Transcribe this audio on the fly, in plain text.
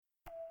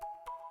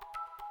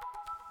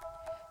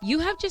You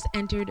have just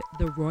entered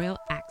the Royal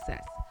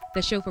Access,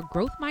 the show for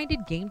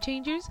growth-minded game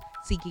changers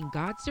seeking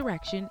God's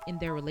direction in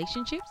their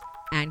relationships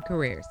and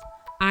careers.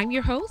 I'm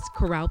your host,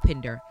 Corral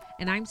Pinder,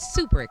 and I'm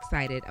super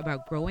excited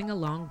about growing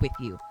along with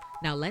you.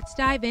 Now let's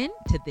dive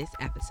into this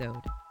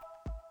episode.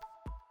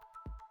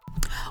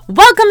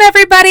 Welcome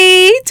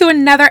everybody to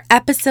another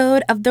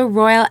episode of the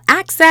Royal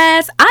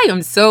Access. I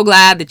am so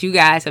glad that you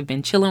guys have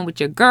been chilling with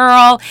your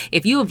girl.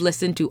 If you have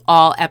listened to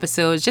all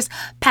episodes, just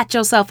pat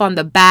yourself on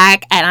the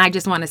back. And I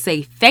just want to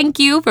say thank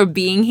you for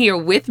being here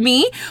with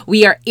me.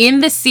 We are in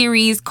the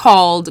series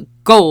called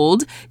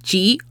GOALD,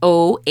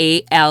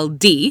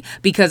 GOALD,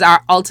 because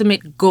our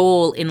ultimate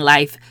goal in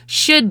life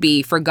should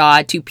be for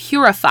God to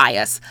purify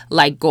us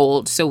like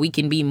gold so we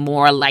can be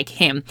more like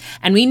Him.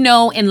 And we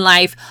know in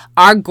life,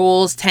 our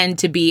goals tend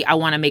to be, I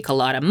want to make a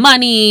lot of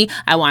money,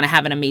 I want to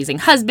have an amazing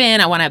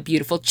husband, I want to have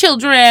beautiful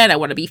children, I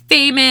want to be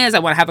famous, I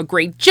want to have a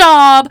great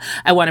job,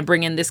 I want to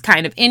bring in this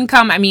kind of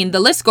income. I mean, the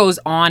list goes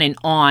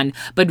on,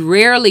 but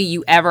rarely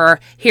you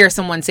ever hear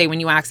someone say, when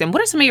you ask them,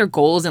 what are some of your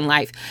goals in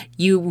life?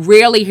 You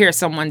rarely hear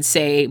someone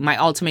say, my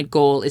ultimate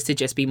goal is to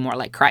just be more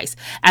like Christ.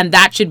 And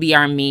that should be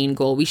our main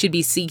goal. We should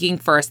be seeking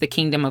first the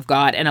kingdom of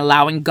God and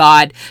allowing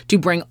God to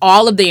bring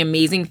all of the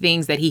amazing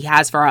things that He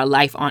has for our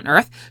life on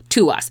earth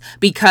to us,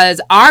 because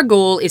our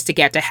goal is to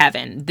get to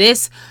heaven.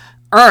 This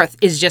earth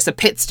is just a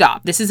pit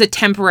stop. This is a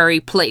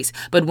temporary place.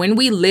 But when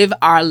we live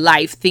our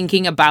life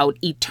thinking about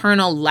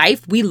eternal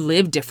life, we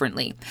live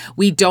differently.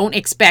 We don't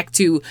expect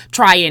to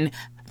try and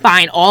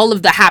find all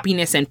of the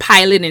happiness and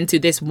pile it into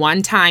this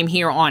one time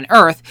here on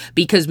earth,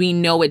 because we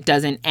know it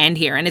doesn't end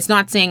here. And it's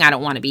not saying I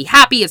don't want to be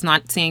happy. It's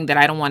not saying that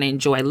I don't want to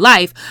enjoy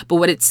life. But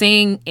what it's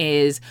saying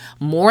is,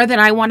 more than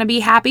I want to be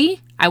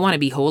happy, I want to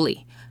be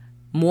holy.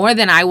 More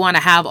than I want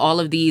to have all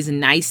of these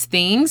nice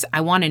things,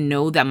 I want to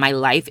know that my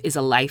life is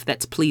a life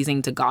that's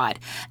pleasing to God.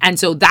 And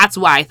so that's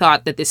why I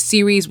thought that this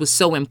series was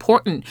so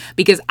important,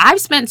 because I've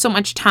spent so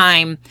much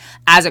time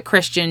as a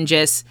Christian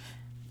just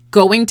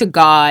going to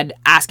God,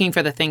 asking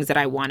for the things that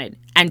I wanted.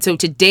 And so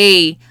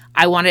today,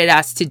 I wanted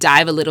us to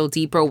dive a little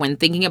deeper when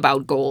thinking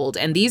about gold.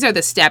 And these are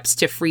the steps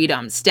to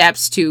freedom,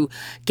 steps to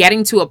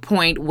getting to a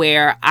point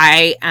where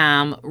I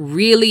am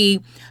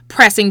really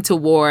pressing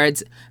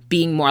towards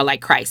being more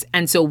like Christ.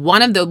 And so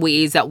one of the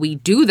ways that we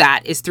do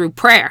that is through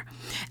prayer.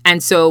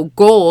 And so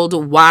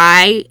gold,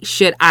 why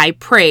should I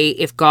pray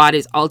if God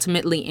is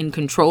ultimately in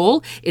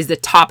control, is the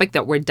topic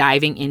that we're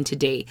diving in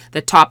today.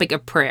 The topic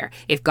of prayer.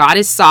 If God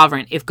is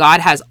sovereign, if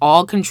God has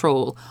all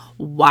control,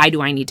 why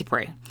do I need to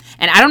pray?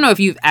 And I don't know if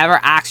you've ever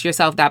asked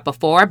yourself that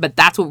before, but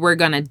that's what we're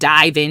going to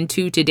dive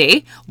into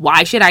today.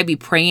 Why should I be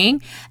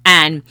praying?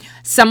 And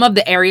some of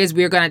the areas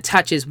we're going to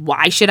touch is,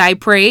 why should I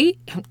pray?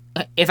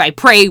 If I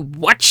pray,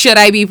 what should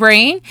I be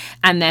praying?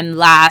 And then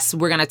last,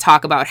 we're going to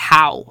talk about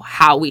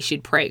how we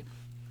should pray.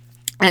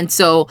 And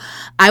so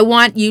I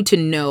want you to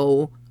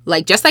know,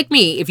 like, just like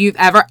me, if you've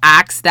ever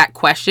asked that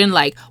question,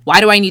 like,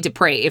 why do I need to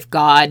pray if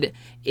God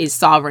is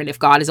sovereign, if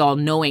God is all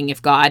knowing,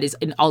 if God is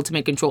in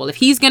ultimate control, if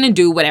He's going to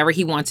do whatever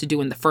He wants to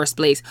do in the first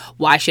place,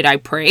 why should I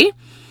pray?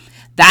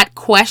 That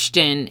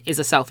question is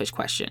a selfish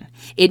question.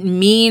 It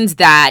means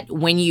that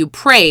when you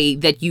pray,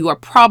 that you are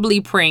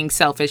probably praying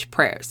selfish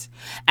prayers.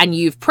 And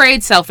you've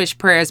prayed selfish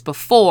prayers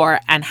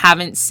before and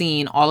haven't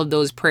seen all of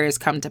those prayers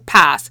come to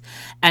pass.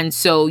 And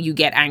so you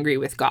get angry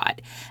with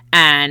God.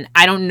 And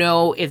I don't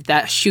know if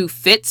that shoe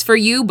fits for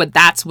you, but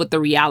that's what the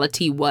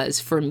reality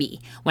was for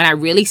me. When I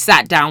really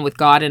sat down with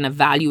God and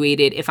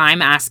evaluated, if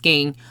I'm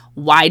asking,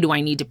 why do I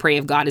need to pray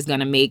if God is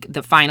going to make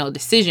the final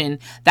decision,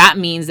 that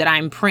means that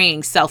I'm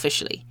praying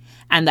selfishly.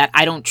 And that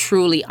I don't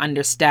truly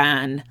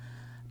understand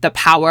the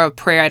power of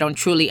prayer. I don't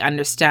truly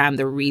understand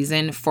the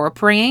reason for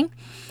praying.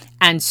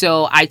 And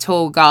so I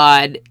told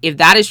God, if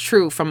that is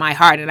true from my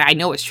heart, and I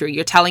know it's true,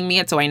 you're telling me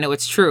it, so I know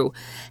it's true.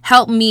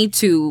 Help me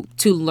to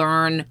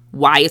learn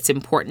why it's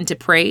important to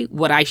pray,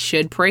 what I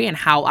should pray, and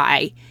how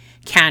I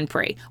can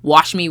pray.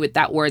 Wash me with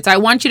that word. So I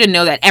want you to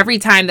know that every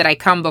time that I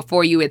come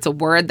before you, it's a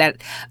word that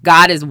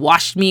God has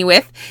washed me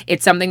with.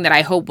 It's something that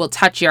I hope will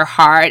touch your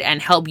heart and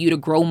help you to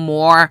grow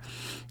more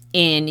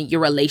in your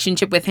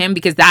relationship with Him,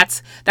 because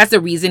that's the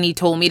reason He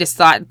told me to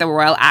start the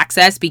Royal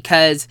Access,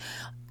 because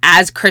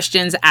as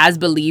Christians, as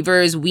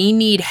believers, we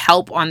need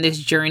help on this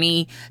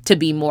journey to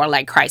be more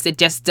like Christ. It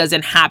just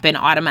doesn't happen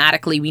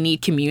automatically. We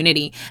need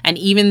community. And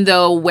even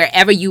though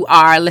wherever you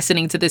are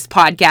listening to this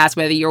podcast,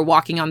 whether you're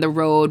walking on the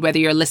road, whether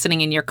you're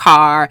listening in your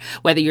car,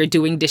 whether you're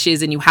doing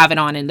dishes and you have it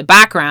on in the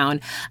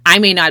background, I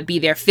may not be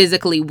there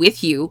physically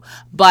with you,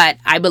 but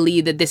I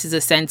believe that this is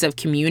a sense of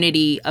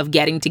community, of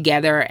getting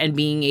together and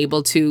being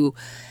able to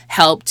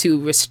help to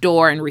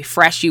restore and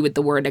refresh you with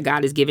the word that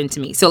God has given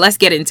to me. So let's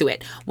get into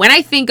it. When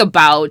I think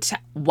about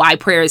why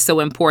prayer is so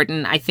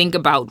important, I think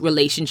about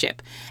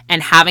relationship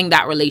and having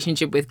that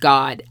relationship with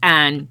God.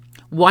 And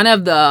one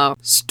of the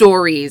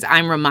stories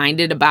I'm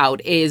reminded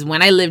about is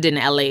when I lived in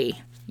LA.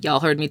 Y'all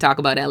heard me talk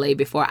about LA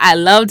before. I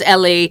loved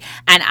LA,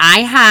 and I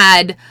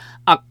had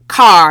a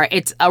car.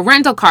 It's a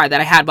rental car that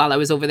I had while I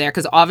was over there,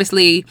 because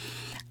obviously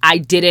I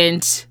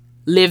didn't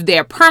live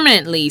there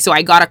permanently. So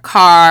I got a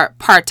car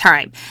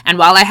part-time. And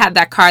while I had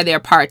that car there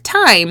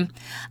part-time,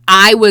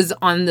 I was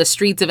on the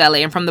streets of LA.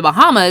 I'm from the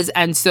Bahamas.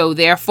 And so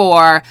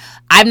therefore,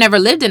 I've never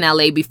lived in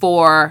LA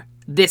before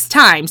this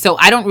time. So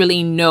I don't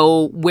really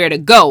know where to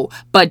go.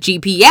 But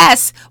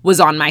GPS was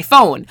on my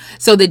phone.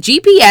 So the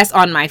GPS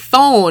on my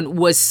phone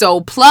was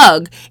so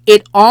plugged,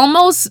 it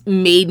almost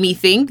made me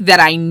think that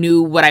I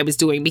knew what I was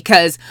doing,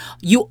 because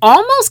you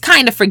almost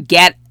kind of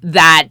forget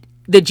that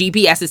the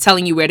GPS is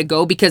telling you where to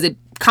go, because it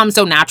comes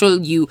so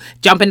natural. You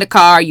jump in the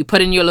car, you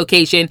put in your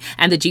location,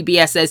 and the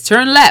GPS says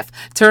turn left,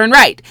 turn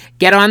right,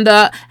 get on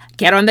the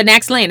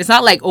next lane. It's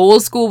not like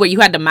old school where you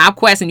had the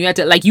MapQuest and you had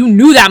to, like, you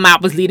knew that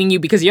map was leading you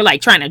because you're like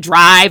trying to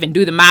drive and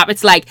do the map.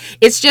 It's like,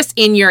 it's just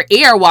in your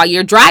ear while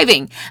you're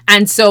driving.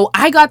 And so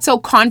I got so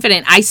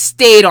confident. I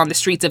stayed on the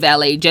streets of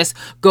LA, just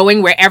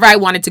going wherever I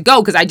wanted to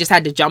go, because I just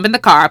had to jump in the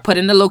car, put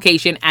in the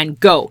location, and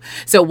go.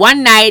 So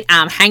one night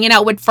I'm hanging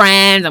out with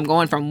friends. I'm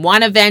going from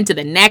one event to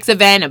the next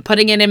event and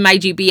putting it in my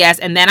GPS.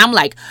 And then I'm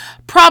like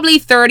probably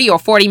 30 or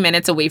 40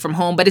 minutes away from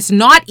home, but it's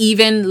not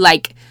even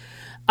like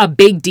a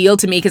big deal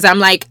to me, because I'm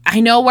like, I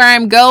know where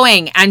I'm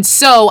going. And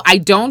so I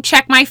don't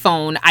check my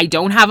phone. I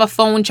don't have a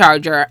phone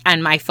charger,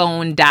 and my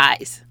phone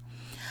dies.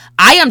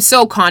 I am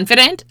so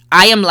confident.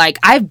 I am like,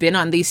 I've been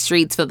on these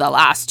streets for the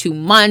last 2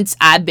 months.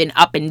 I've been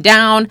up and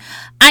down.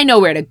 I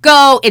know where to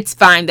go. It's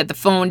fine that the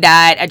phone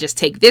died. I just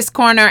take this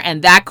corner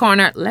and that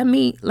corner. Let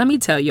me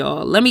tell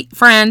y'all.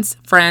 Friends,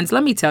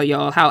 let me tell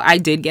y'all how I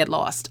did get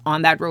lost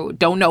on that road.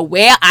 Don't know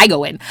where I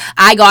go in.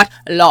 I got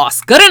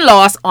lost, good and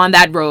lost on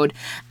that road.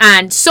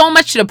 And so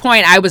much to the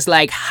point I was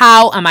like,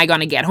 how am I going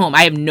to get home?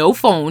 I have no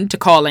phone to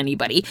call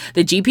anybody.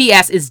 The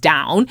GPS is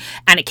down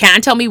and it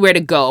can't tell me where to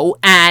go.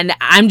 And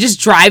I'm just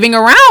driving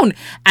around.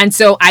 And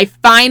so I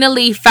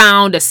finally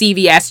found a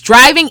CVS,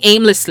 driving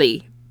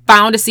aimlessly,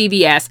 found a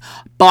CVS,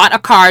 bought a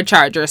car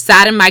charger,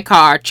 sat in my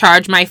car,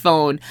 charged my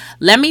phone.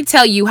 Let me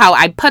tell you how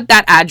I put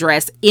that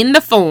address in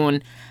the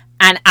phone,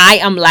 and I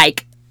am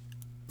like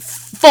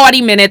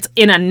 40 minutes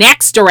in a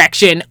next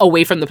direction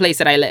away from the place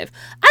that I live.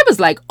 I was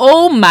like,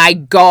 oh my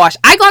gosh.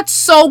 I got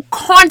so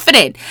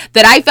confident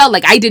that I felt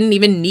like I didn't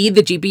even need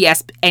the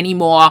GPS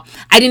anymore.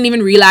 I didn't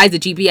even realize the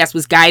GPS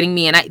was guiding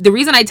me. And the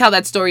reason I tell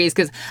that story is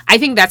because I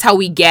think that's how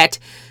we get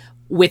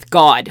with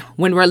God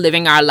when we're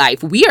living our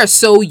life. We are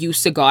so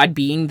used to God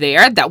being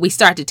there that we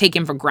start to take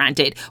him for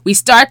granted. We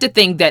start to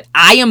think that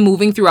I am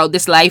moving throughout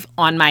this life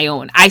on my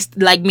own. I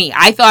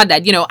thought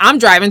that, I'm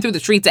driving through the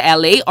streets of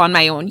LA on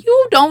my own.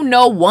 You don't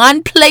know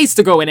one place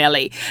to go in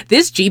LA.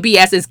 This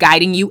GPS is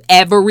guiding you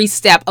every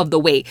step of the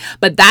way.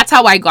 But that's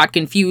how I got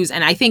confused.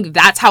 And I think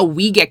that's how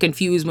we get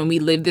confused when we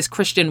live this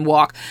Christian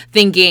walk,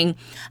 thinking,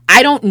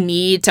 I don't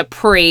need to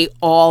pray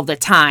all the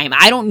time.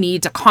 I don't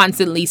need to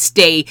constantly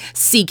stay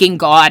seeking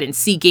God and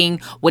seeking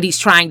what he's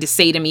trying to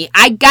say to me.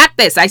 I got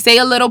this. I say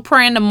a little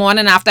prayer in the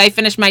morning after I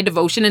finish my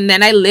devotion, and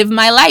then I live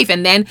my life.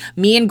 And then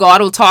me and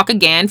God will talk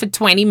again for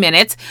 20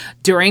 minutes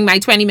during my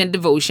 20-minute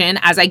devotion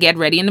as I get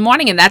ready in the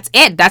morning. And that's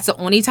it. That's the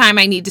only time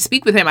I need to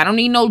speak with him. I don't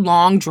need no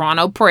long drawn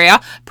out prayer.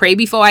 Pray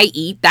before I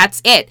eat.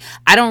 That's it.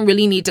 I don't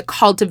really need to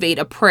cultivate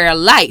a prayer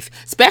life,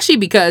 especially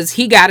because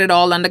he got it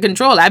all under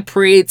control. I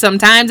prayed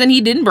sometimes and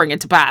he didn't bring it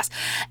to pass.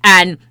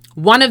 And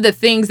one of the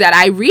things that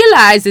I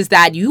realized is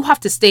that you have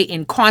to stay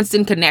in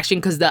constant connection,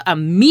 because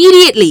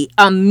immediately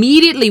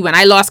when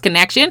I lost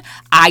connection,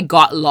 I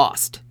got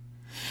lost.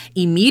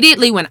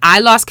 Immediately when I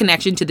lost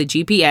connection to the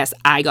GPS,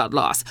 I got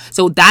lost.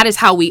 So that is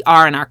how we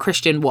are in our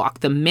Christian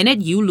walk. The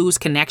minute you lose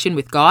connection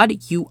with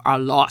God, you are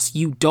lost.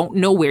 You don't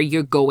know where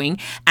you're going,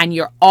 and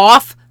you're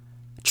off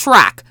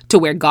track to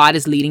where God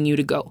is leading you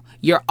to go.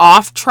 You're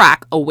off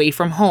track away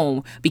from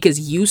home because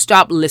you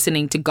stopped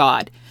listening to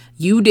God.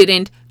 You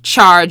didn't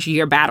charge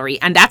your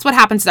battery. And that's what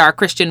happens to our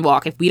Christian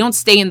walk. If we don't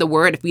stay in the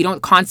word, if we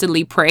don't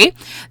constantly pray,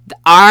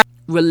 our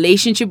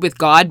relationship with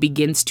God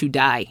begins to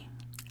die.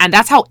 And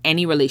that's how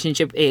any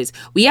relationship is.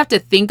 We have to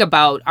think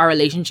about our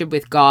relationship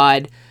with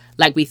God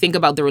like we think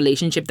about the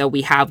relationship that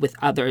we have with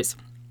others.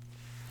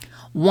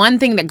 One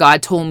thing that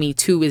God told me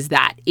too is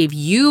that if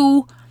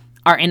you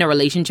are in a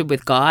relationship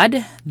with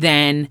God,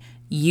 then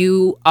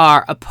you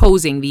are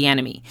opposing the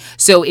enemy.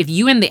 So if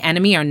you and the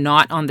enemy are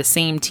not on the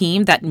same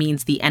team, that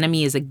means the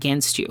enemy is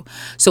against you.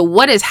 So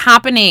what is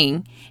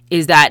happening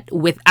is that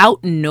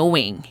without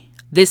knowing,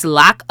 this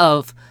lack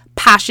of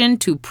passion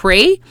to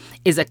pray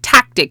is a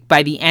tactic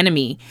by the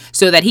enemy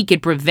so that he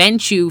could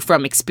prevent you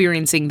from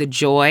experiencing the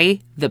joy,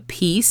 the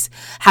peace,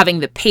 having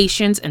the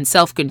patience and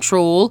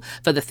self-control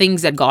for the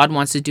things that God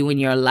wants to do in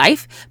your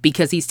life,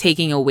 because he's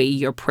taking away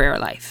your prayer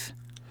life.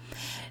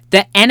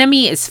 The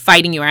enemy is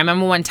fighting you. I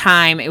remember one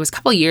time, it was a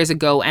couple of years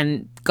ago,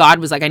 and God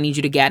was like, I need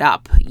you to get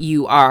up.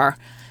 You are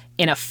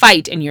in a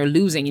fight and you're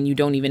losing and you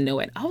don't even know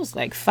it. I was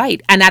like,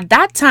 fight. And at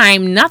that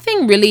time,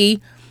 nothing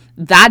really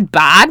that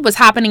bad was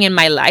happening in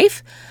my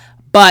life.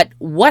 But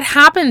what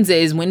happens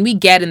is when we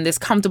get in this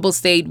comfortable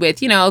state with,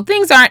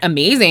 things aren't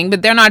amazing,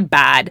 but they're not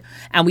bad,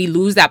 and we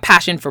lose that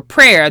passion for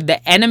prayer,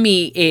 the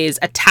enemy is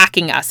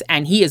attacking us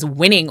and he is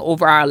winning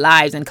over our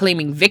lives and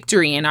claiming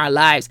victory in our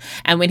lives.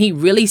 And when he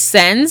really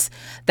sends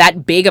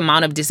that big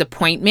amount of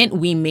disappointment,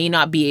 we may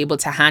not be able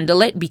to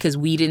handle it because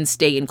we didn't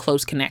stay in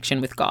close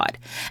connection with God.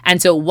 And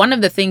so one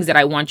of the things that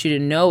I want you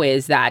to know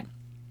is that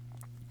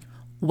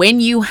when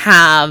you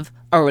have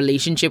a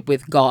relationship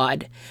with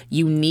God,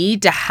 you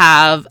need to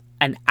have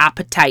an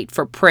appetite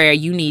for prayer.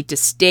 You need to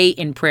stay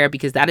in prayer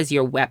because that is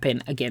your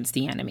weapon against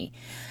the enemy.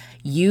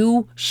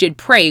 You should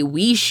pray.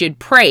 We should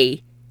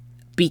pray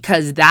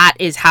because that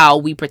is how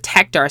we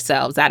protect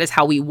ourselves. That is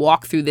how we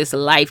walk through this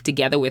life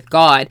together with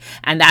God.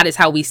 And that is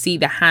how we see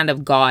the hand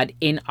of God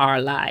in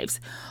our lives.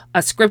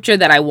 A scripture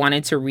that I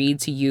wanted to read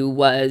to you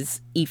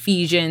was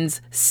Ephesians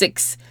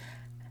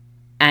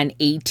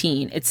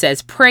 6:18. It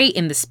says, "Pray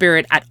in the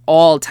Spirit at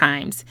all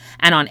times,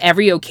 and on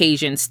every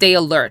occasion stay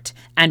alert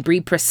and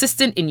be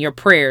persistent in your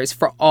prayers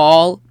for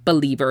all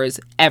believers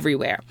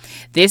everywhere."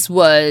 This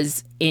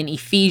was in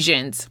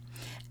Ephesians,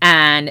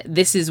 and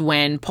this is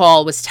when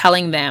Paul was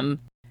telling them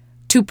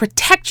to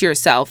protect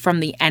yourself from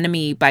the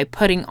enemy by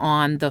putting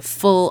on the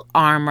full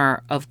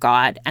armor of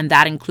God. And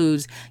that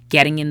includes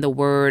getting in the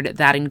Word,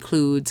 that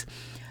includes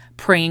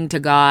praying to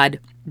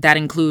God, that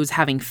includes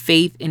having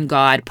faith in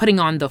God, putting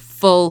on the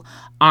full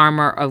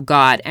armor of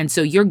God. And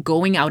so you're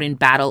going out in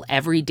battle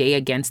every day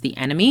against the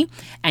enemy,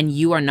 and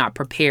you are not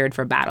prepared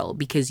for battle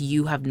because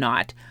you have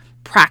not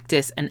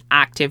practiced an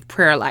active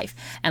prayer life.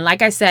 And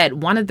like I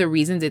said, one of the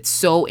reasons it's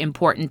so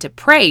important to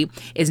pray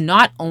is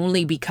not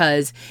only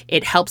because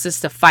it helps us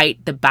to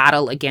fight the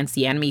battle against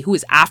the enemy who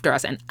is after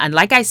us. And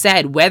like I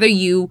said, whether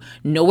you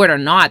know it or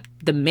not,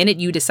 the minute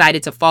you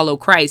decided to follow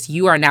Christ,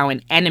 you are now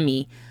an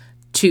enemy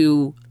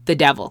to the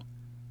devil.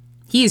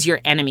 He is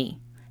your enemy.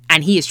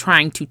 And he is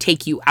trying to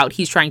take you out.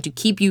 He's trying to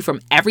keep you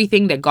from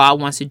everything that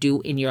God wants to do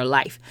in your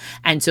life.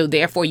 And so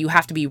therefore you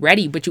have to be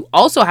ready. But you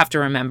also have to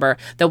remember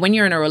that when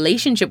you're in a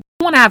relationship,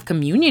 you want to have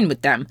communion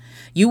with them.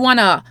 You want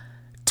to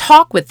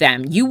talk with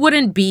them. You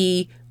wouldn't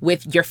be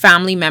with your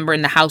family member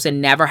in the house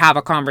and never have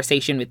a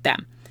conversation with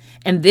them.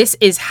 And this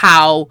is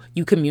how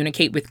you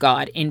communicate with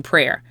God in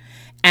prayer.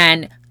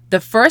 And the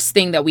first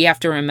thing that we have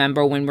to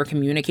remember when we're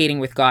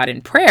communicating with God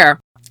in prayer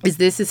is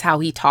this is how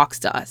he talks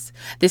to us.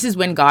 This is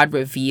when God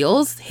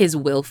reveals his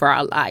will for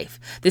our life.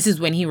 This is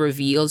when he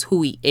reveals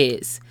who he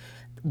is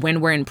when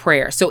we're in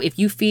prayer. So if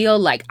you feel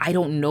like, I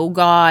don't know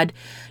God,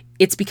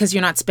 it's because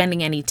you're not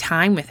spending any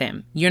time with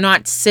him. You're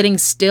not sitting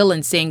still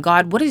and saying,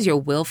 God, what is your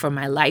will for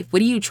my life?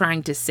 What are you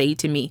trying to say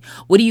to me?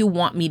 What do you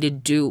want me to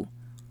do?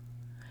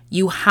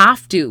 You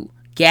have to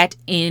get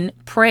in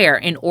prayer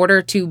in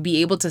order to be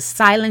able to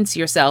silence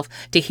yourself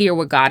to hear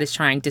what God is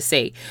trying to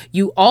say.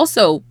 You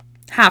also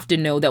have to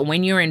know that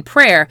when you're in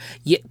prayer,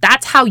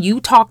 that's how you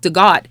talk to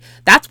God.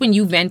 That's when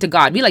you vent to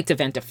God. We like to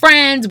vent to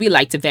friends. We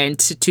like to vent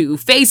to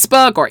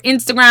Facebook or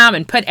Instagram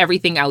and put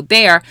everything out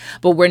there.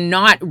 But we're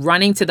not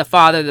running to the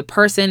Father, the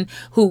person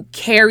who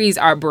carries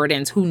our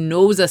burdens, who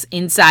knows us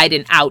inside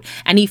and out.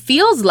 And he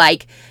feels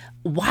like,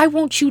 why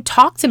won't you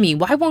talk to me?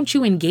 Why won't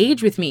you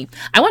engage with me?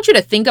 I want you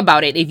to think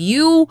about it. If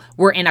you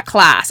were in a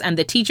class and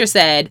the teacher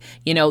said,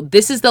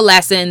 this is the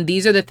lesson.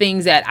 These are the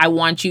things that I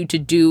want you to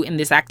do in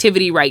this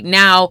activity right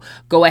now.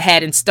 Go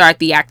ahead and start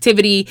the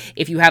activity.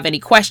 If you have any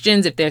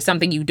questions, if there's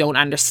something you don't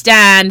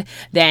understand,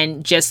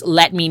 then just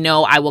let me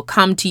know. I will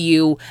come to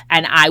you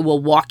and I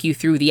will walk you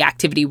through the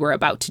activity we're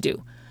about to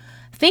do.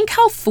 Think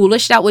how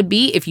foolish that would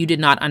be if you did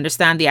not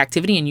understand the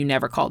activity and you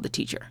never called the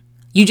teacher.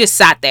 You just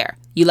sat there.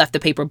 You left the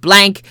paper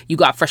blank. You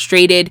got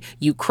frustrated.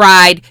 You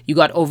cried. You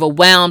got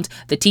overwhelmed.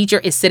 The teacher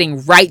is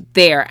sitting right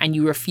there and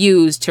you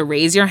refuse to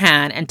raise your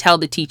hand and tell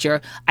the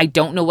teacher, I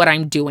don't know what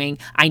I'm doing.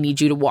 I need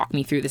you to walk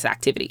me through this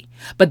activity.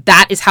 But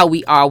that is how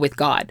we are with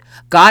God.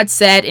 God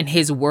said in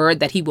his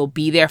word that he will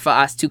be there for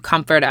us to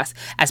comfort us.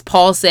 As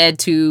Paul said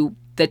to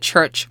the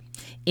church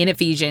in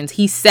Ephesians,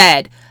 he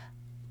said,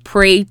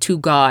 pray to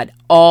God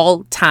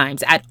all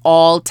times, at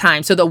all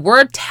times. So the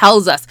word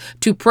tells us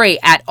to pray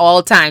at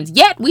all times,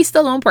 yet we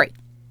still don't pray.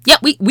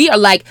 Yet we are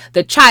like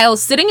the child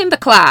sitting in the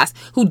class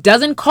who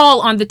doesn't call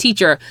on the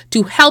teacher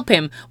to help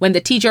him when the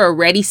teacher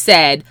already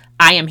said,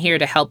 I am here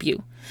to help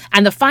you.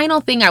 And the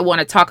final thing I want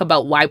to talk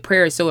about why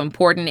prayer is so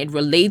important, it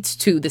relates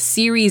to the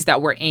series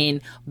that we're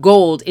in,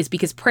 GOALD, is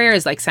because prayer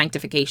is like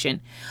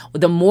sanctification.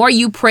 The more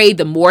you pray,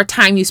 the more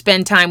time you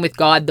spend time with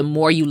God, the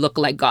more you look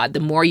like God, the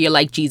more you're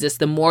like Jesus,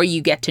 the more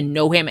you get to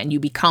know him and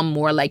you become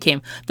more like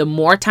him, the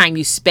more time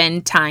you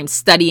spend time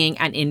studying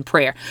and in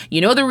prayer.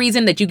 You know the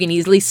reason that you can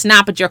easily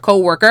snap at your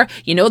coworker?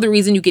 You know the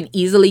reason you can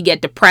easily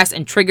get depressed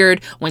and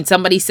triggered when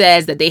somebody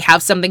says that they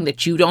have something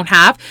that you don't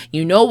have?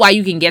 You know why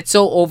you can get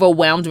so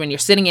overwhelmed when you're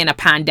sitting in a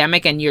pandemic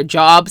and your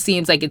job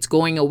seems like it's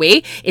going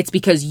away? It's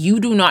because you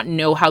do not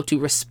know how to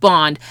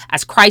respond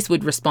as Christ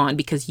would respond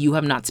because you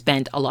have not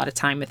spent a lot of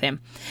time with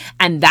him.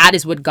 And that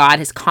is what God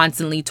has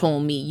constantly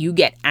told me. You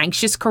get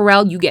anxious,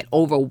 Corel. You get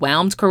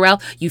overwhelmed,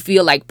 Corel. You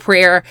feel like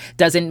prayer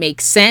doesn't make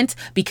sense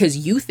because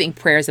you think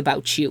prayer is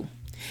about you.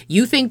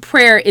 You think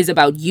prayer is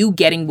about you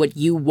getting what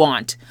you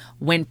want,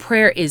 when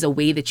prayer is a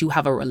way that you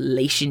have a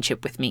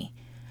relationship with me.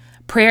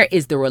 Prayer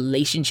is the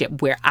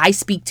relationship where I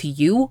speak to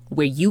you,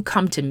 where you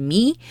come to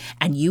me,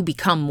 and you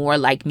become more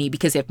like me.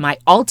 Because if my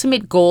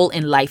ultimate goal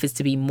in life is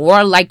to be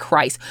more like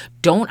Christ,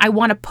 don't I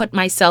want to put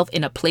myself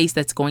in a place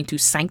that's going to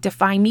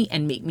sanctify me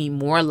and make me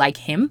more like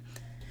him?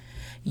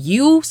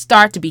 You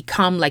start to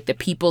become like the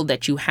people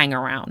that you hang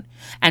around.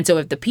 And so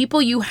if the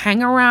people you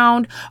hang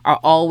around are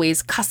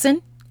always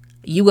cussing,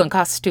 you gonna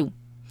cuss too.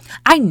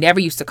 I never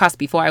used to cuss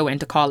before I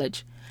went to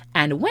college.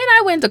 And when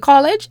I went to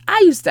college,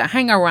 I used to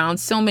hang around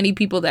so many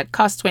people that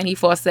cuss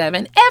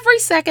 24/7. Every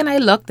second I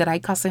look that I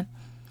cussing.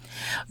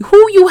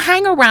 Who you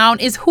hang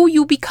around is who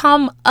you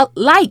become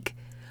like.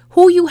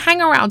 Who you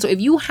hang around. So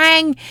if you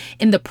hang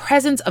in the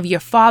presence of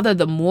your Father,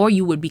 the more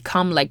you would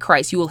become like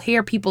Christ. You will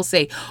hear people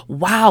say,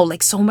 wow,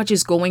 like so much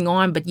is going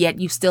on, but yet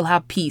you still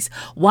have peace.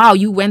 Wow,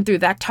 you went through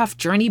that tough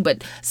journey,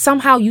 but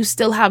somehow you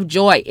still have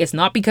joy. It's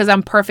not because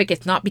I'm perfect.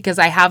 It's not because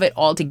I have it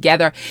all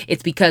together.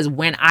 It's because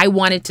when I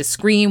wanted to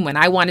scream, when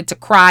I wanted to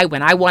cry,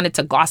 when I wanted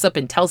to gossip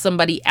and tell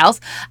somebody else,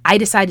 I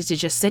decided to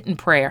just sit in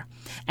prayer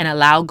and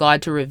allow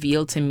God to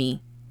reveal to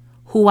me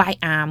who I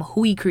am,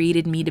 who he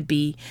created me to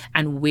be,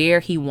 and where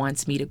he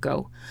wants me to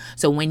go.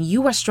 So when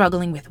you are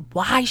struggling with,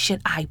 why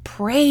should I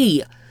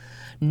pray?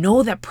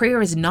 Know that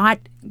prayer is not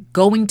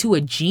going to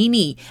a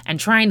genie and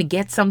trying to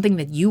get something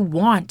that you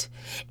want.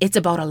 It's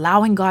about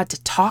allowing God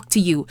to talk to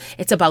you.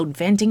 It's about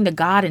venting to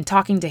God and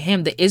talking to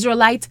him. The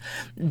Israelites,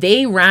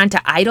 they ran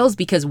to idols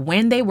because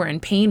when they were in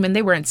pain, when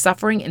they were in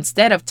suffering,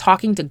 instead of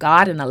talking to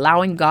God and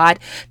allowing God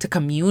to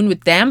commune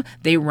with them,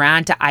 they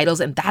ran to idols.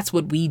 And that's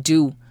what we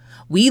do.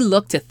 We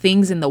look to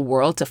things in the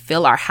world to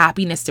fill our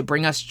happiness, to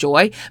bring us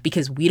joy,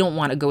 because we don't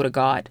want to go to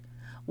God.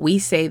 We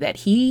say that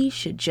he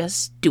should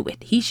just do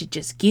it. He should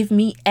just give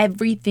me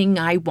everything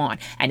I want.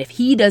 And if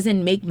he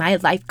doesn't make my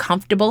life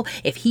comfortable,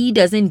 if he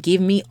doesn't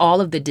give me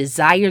all of the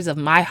desires of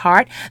my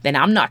heart, then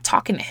I'm not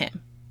talking to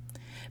him,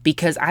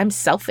 because I'm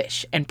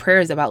selfish and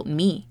prayer is about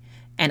me.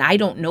 And I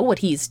don't know what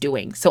he's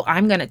doing. So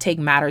I'm going to take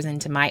matters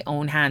into my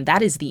own hand.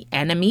 That is the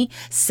enemy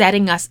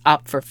setting us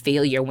up for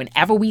failure.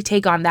 Whenever we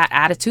take on that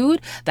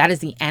attitude, that is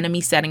the enemy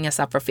setting us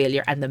up for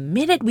failure. And the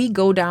minute we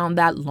go down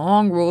that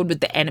long road with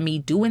the enemy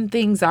doing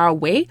things our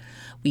way,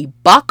 we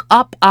buck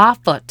up our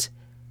foot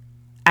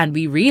and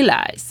we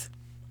realize,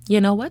 you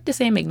know what? This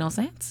ain't make no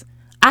sense.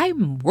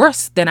 I'm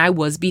worse than I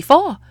was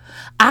before.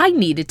 I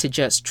needed to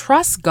just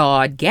trust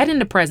God, get in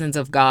the presence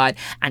of God,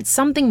 and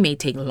something may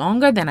take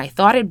longer than I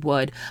thought it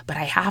would, but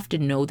I have to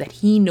know that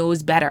he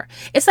knows better.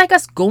 It's like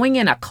us going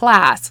in a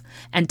class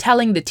and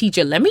telling the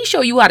teacher, let me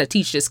show you how to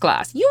teach this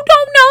class. You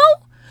don't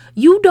know.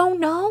 You don't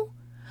know.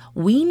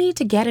 We need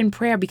to get in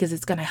prayer because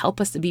it's going to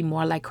help us to be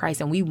more like Christ.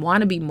 And we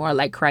want to be more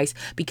like Christ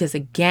because,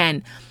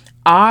 again,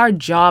 our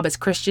job as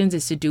Christians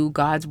is to do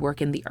God's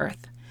work in the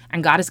earth.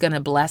 And God is going to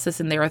bless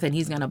us in the earth and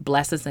he's going to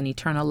bless us in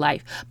eternal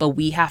life. But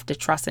we have to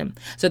trust him.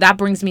 So that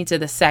brings me to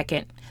the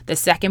second. The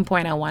second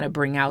point I want to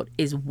bring out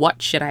is,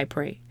 what should I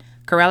pray?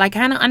 Corel, I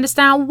kind of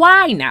understand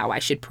why now I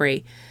should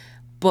pray.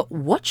 But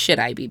what should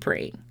I be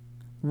praying?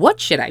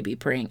 What should I be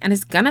praying? And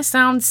it's going to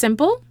sound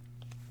simple,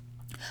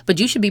 but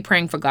you should be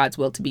praying for God's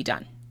will to be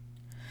done.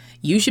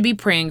 You should be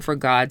praying for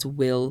God's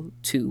will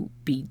to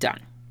be done.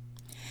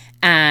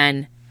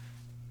 And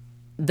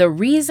the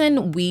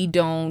reason we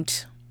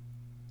don't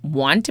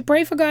want to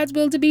pray for God's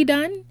will to be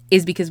done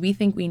is because we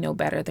think we know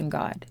better than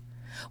God.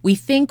 We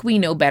think we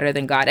know better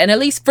than God. And at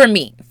least for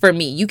me,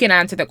 you can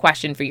answer the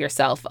question for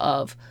yourself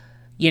of,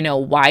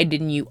 why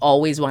didn't you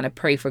always want to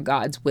pray for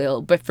God's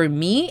will? But for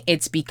me,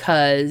 it's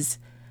because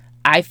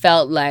I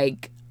felt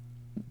like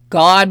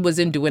God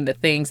wasn't doing the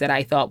things that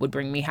I thought would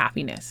bring me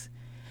happiness.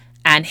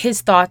 And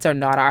his thoughts are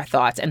not our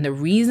thoughts. And the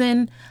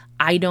reason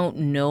I don't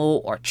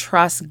know or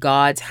trust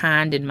God's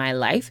hand in my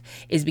life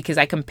is because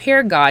I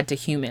compare God to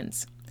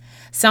humans.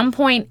 Some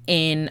point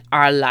in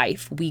our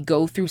life, we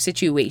go through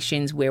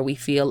situations where we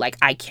feel like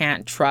I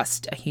can't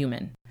trust a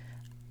human.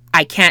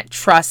 I can't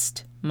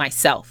trust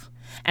myself.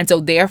 And so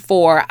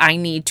therefore, I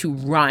need to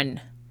run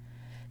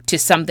to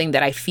something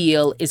that I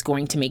feel is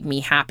going to make me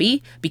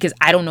happy because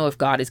I don't know if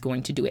God is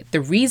going to do it. The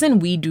reason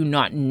we do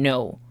not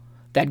know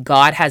that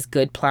God has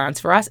good plans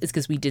for us is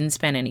because we didn't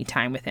spend any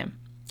time with him.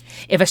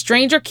 If a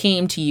stranger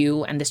came to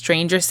you and the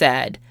stranger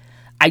said,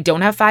 I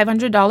don't have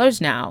 $500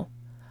 now,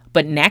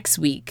 but next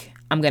week,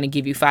 I'm going to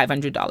give you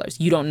 $500.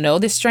 You don't know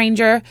this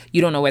stranger. You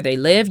don't know where they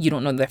live. You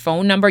don't know their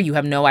phone number. You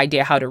have no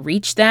idea how to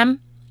reach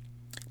them.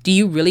 Do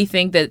you really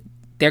think that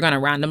they're going to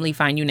randomly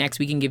find you next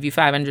week and give you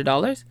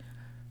 $500?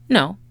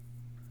 No.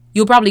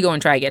 You'll probably go and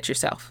try to get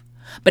yourself.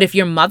 But if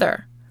your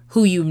mother,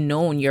 who you've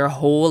known your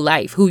whole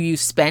life, who you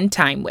spend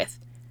time with,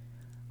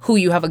 who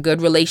you have a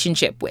good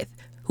relationship with,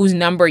 whose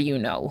number you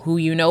know, who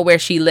you know where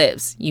she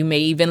lives, you may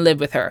even live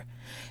with her.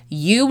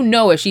 You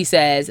know, if she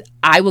says,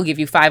 I will give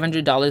you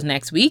 $500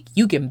 next week,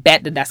 you can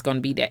bet that that's going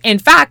to be there. In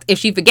fact, if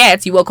she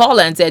forgets, you will call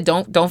her and say,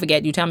 don't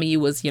forget, you tell me you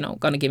was,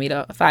 going to give me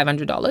the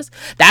 $500.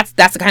 That's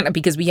the kind of,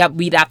 because we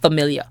that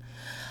familiar.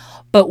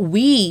 But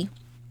we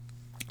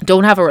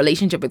don't have a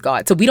relationship with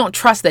God. So we don't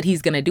trust that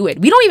he's going to do it.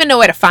 We don't even know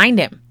where to find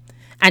him.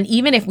 And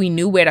even if we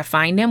knew where to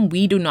find him,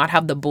 we do not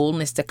have the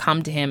boldness to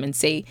come to him and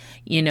say,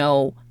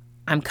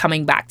 I'm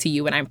coming back to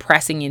you and I'm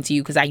pressing into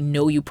you because I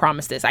know you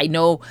promised this. I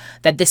know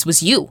that this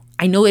was you.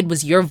 I know it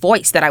was your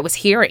voice that I was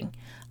hearing.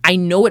 I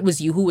know it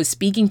was you who was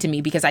speaking to me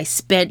because I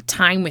spent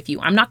time with you.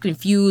 I'm not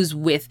confused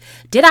with,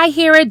 did I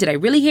hear it? Did I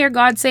really hear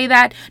God say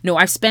that? No,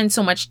 I've spent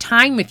so much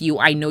time with you.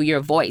 I know your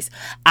voice.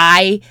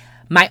 My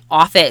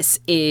office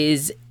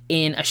is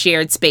in a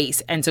shared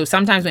space. And so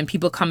sometimes when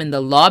people come in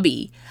the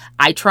lobby,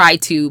 I try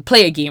to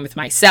play a game with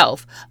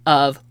myself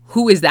of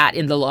who is that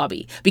in the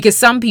lobby? Because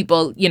some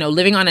people,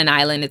 living on an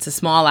island, it's a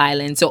small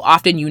island. So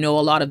often, a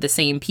lot of the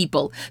same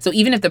people. So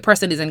even if the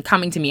person isn't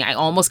coming to me, I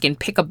almost can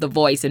pick up the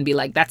voice and be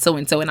like, that's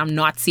so-and-so, and I'm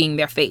not seeing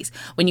their face.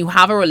 When you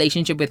have a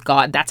relationship with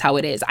God, that's how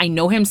it is. I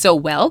know him so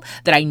well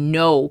that I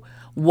know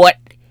what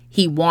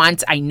he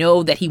wants. I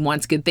know that he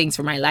wants good things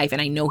for my life,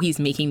 and I know he's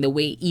making the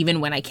way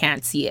even when I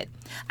can't see it.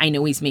 I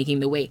know he's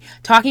making the way.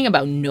 Talking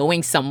about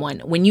knowing someone,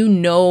 when you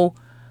know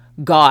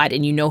God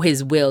and you know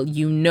his will,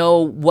 you know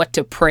what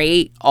to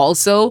pray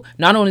also.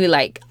 Not only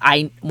like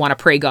I want to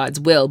pray God's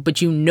will,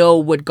 but you know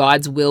what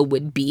God's will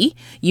would be.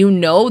 You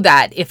know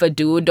that if a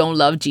dude don't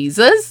love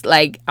Jesus,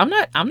 like I'm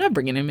not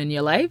bringing him in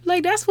your life.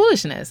 Like that's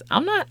foolishness.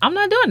 I'm not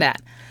doing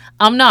that.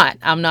 I'm not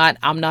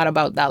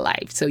about that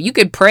life. So you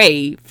could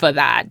pray for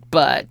that,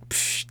 but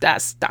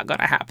that's not going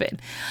to happen.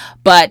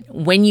 But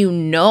when you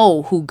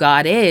know who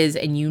God is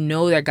and you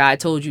know that God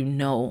told you,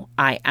 no,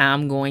 I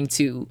am going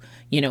to,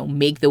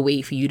 make the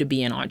way for you to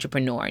be an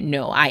entrepreneur.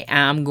 No, I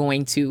am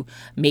going to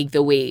make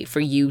the way for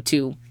you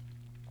to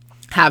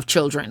have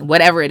children,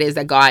 whatever it is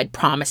that God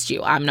promised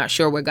you. I'm not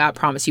sure what God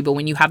promised you, but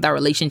when you have that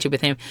relationship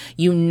with him,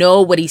 you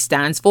know what he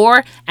stands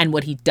for and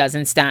what he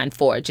doesn't stand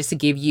for. Just to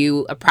give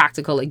you a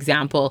practical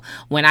example,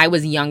 when I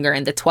was younger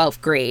in the 12th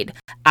grade,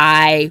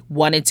 I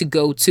wanted to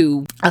go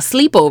to a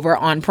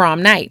sleepover on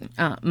prom night.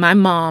 My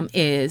mom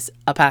is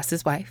a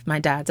pastor's wife. My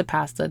dad's a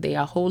pastor. They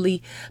are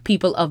holy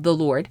people of the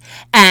Lord.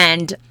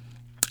 And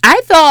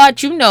I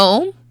thought,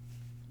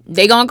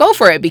 they gonna go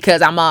for it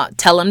because I'm gonna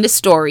tell them the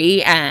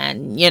story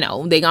and,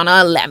 they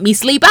gonna let me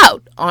sleep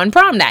out on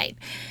prom night.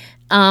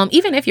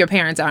 Even if your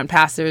parents aren't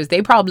pastors,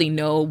 they probably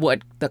know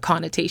what the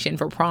connotation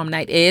for prom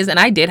night is. And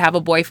I did have a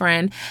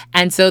boyfriend.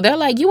 And so they're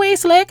like, you ain't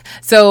slick.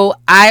 So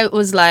I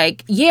was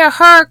like, yeah,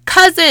 her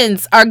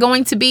cousins are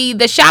going to be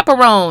the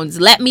chaperones.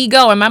 Let me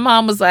go. And my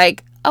mom was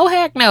like, oh,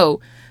 heck no,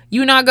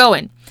 you not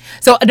going.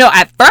 So no,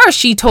 at first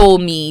she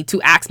told me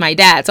to ask my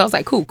dad. So I was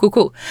like, cool.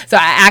 So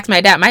I asked my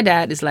dad. My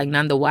dad is like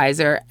none the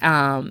wiser.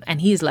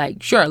 And he's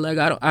like, sure, like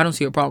I don't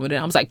see a problem with it.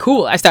 I was like,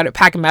 cool. I started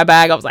packing my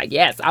bag. I was like,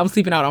 yes, I'm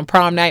sleeping out on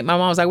prom night. My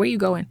mom was like, where you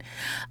going?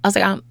 I was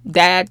like,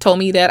 Dad told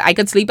me that I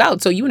could sleep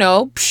out. So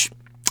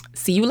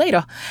see you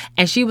later.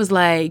 And she was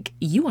like,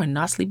 you are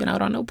not sleeping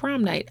out on no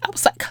prom night. I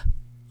was like,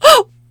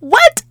 oh,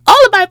 what?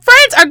 All of my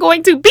friends are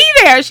going to be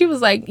there. She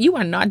was like, you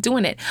are not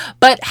doing it.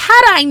 But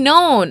had I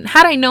known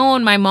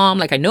my mom,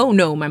 like I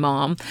know my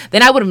mom,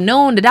 then I would have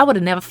known that I would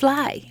have never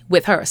fly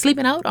with her.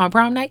 Sleeping out on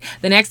prom night.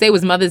 The next day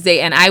was Mother's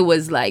Day and I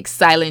was like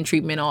silent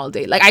treatment all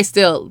day. Like I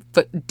still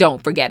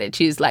don't forget it.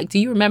 She's like, do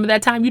you remember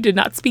that time you did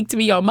not speak to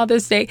me on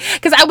Mother's Day?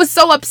 Because I was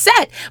so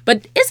upset. But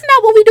isn't that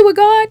what we do with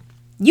God?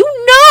 You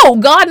know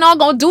God not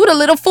gonna do the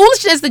little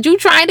foolishness that you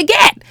trying to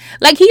get.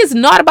 Like he is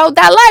not about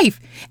that life.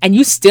 And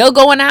you still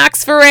go and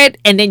ask for it,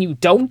 and then you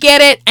don't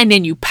get it, and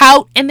then you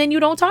pout, and then you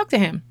don't talk to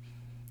him.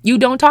 You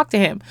don't talk to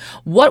him.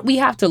 What we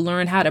have to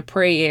learn how to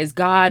pray is,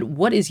 God,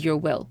 what is your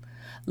will?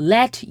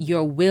 Let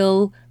your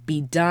will be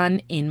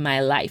done in my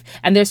life.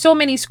 And there's so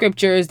many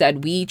scriptures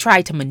that we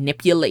try to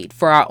manipulate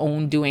for our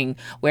own doing,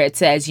 where it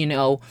says,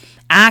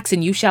 ask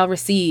and you shall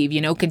receive,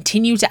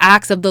 continue to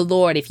ask of the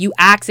Lord. If you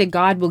ask it,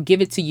 God will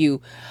give it to you.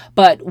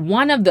 But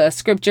one of the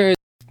scriptures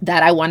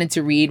that I wanted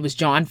to read was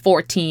John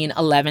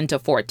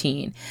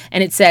 14:11-14.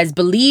 And it says,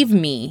 believe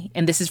me,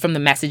 and this is from the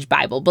Message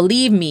Bible,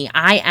 believe me,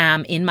 I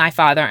am in my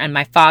Father and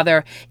my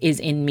Father is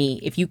in me.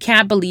 If you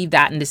can't believe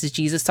that, and this is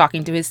Jesus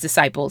talking to his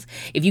disciples,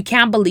 if you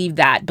can't believe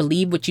that,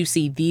 believe what you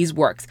see, these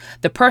works.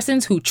 The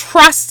persons who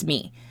trust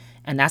me,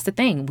 and that's the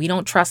thing, we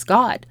don't trust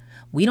God.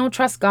 We don't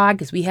trust God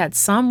because we had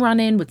some run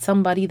in with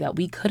somebody that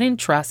we couldn't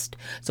trust.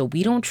 So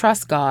we don't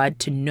trust God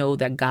to know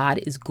that God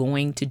is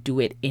going to do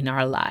it in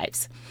our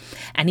lives.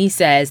 And he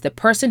says, the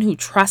person who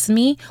trusts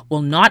me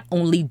will not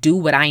only do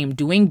what I am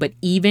doing, but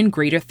even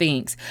greater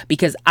things,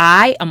 because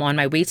I am on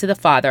my way to the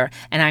Father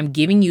and I'm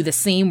giving you the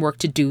same work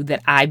to do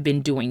that I've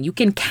been doing. You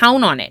can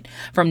count on it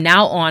from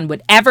now on,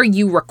 whatever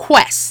you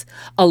request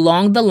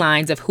along the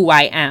lines of who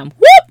I am.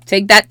 Whoop!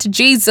 Take that to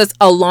Jesus,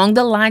 along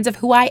the lines of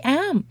who I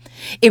am.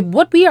 If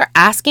what we are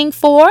asking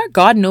for,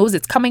 God knows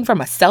it's coming from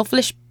a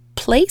selfish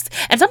place.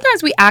 And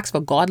sometimes we ask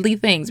for godly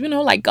things,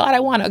 like, God, I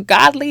want a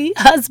godly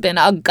husband,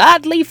 a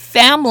godly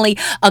family,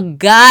 a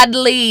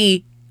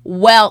godly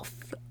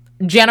wealth,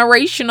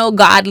 generational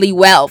godly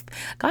wealth.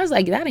 God's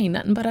like, that ain't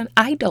nothing but an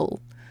idol.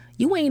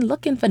 You ain't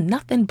looking for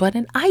nothing but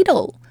an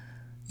idol.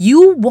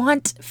 You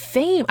want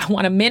fame. I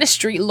want a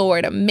ministry,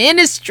 Lord, a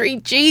ministry,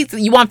 Jesus.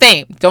 You want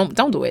fame. Don't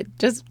do it.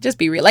 Just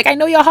be real. Like, I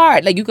know your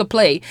heart. Like, you could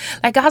play.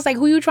 Like, God's like,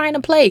 who you trying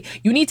to play?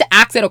 You need to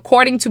act it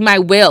according to my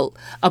will.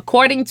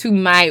 According to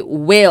my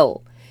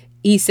will.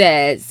 He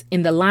says,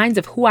 in the lines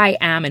of who I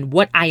am and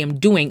what I am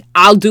doing,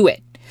 I'll do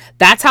it.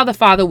 That's how the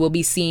Father will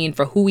be seen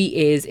for who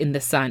he is in the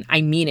Son.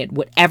 I mean it.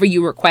 Whatever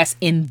you request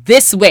in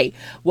this way,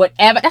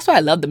 that's why I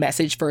love the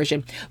Message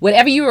version.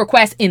 Whatever you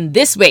request in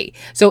this way.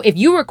 So if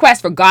you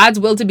request for God's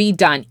will to be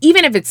done,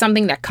 even if it's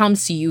something that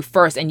comes to you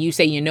first and you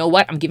say, you know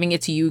what, I'm giving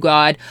it to you,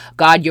 God.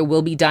 God, your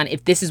will be done.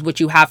 If this is what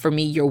you have for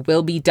me, your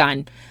will be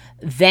done.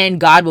 Then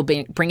God will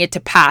bring it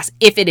to pass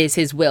if it is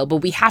his will.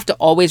 But we have to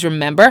always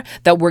remember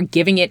that we're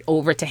giving it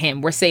over to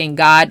him. We're saying,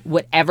 God,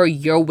 whatever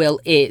your will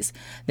is,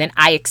 then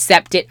I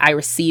accept it. I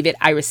receive it.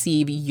 I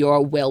receive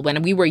your will.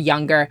 When we were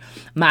younger,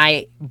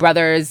 my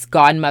brother's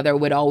godmother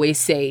would always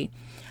say,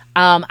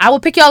 I will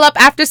pick y'all up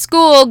after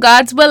school,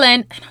 God's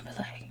willing. And I was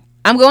like,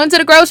 I'm going to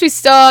the grocery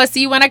store.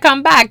 See you when I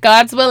come back,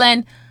 God's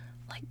willing.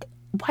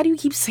 Why do you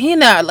keep saying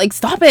that? Like,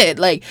 stop it.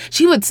 Like,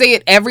 she would say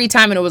it every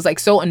time and it was like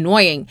so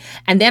annoying.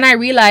 And then I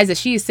realized that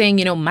she is saying,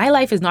 you know, my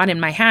life is not in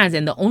my hands.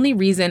 And the only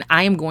reason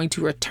I am going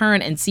to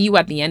return and see you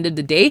at the end of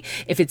the day,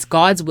 if it's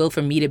God's will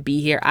for me to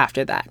be here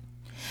after that.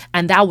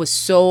 And that was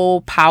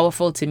so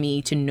powerful to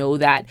me to know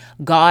that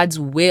God's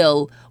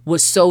will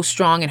was so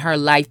strong in her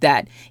life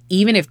that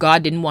even if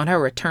God didn't want her to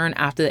return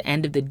after the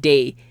end of the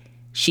day,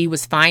 she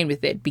was fine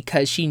with it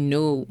because she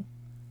knew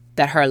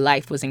that her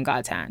life was in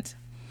God's hands.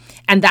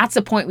 And that's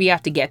the point we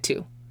have to get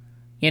to,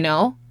 you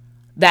know,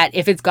 that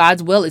if it's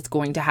God's will, it's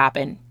going to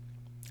happen.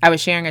 I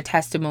was sharing a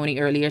testimony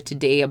earlier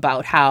today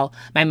about how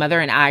my mother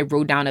and I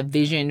wrote down a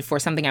vision for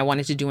something I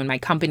wanted to do in my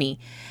company.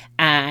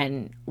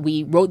 And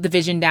we wrote the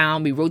vision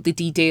down. We wrote the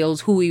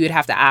details, who we would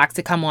have to ask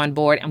to come on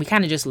board. And we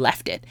kind of just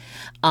left it.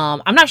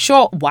 I'm not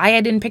sure why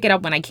I didn't pick it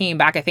up when I came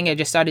back. I think I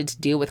just started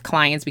to deal with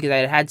clients because I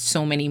had had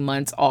so many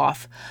months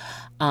off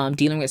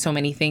dealing with so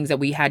many things that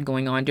we had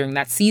going on during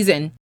that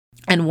season.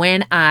 And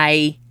when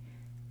I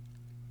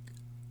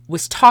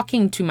was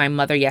talking to my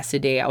mother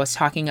yesterday, I was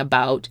talking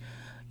about,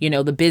 you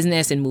know, the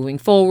business and moving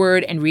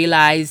forward, and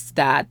realized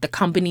that the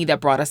company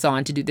that brought us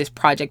on to do this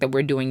project that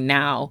we're doing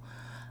now,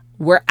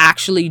 we're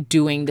actually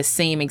doing the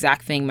same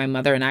exact thing my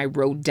mother and I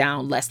wrote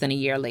down less than a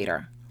year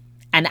later.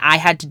 And I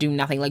had to do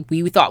nothing. Like,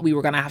 we thought we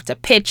were going to have to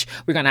pitch.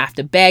 We're going to have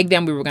to beg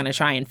them. We were going to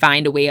try and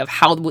find a way of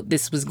how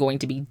this was going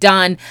to be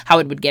done, how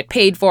it would get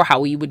paid for, how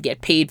we would get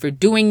paid for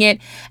doing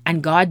it.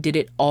 And God did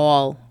it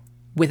all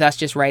with us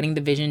just writing the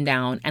vision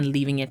down and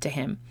leaving it to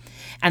him.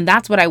 And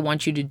that's what I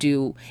want you to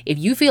do. If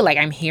you feel like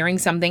I'm hearing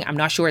something, I'm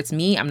not sure it's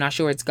me, I'm not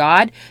sure it's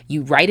God,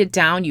 you write it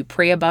down, you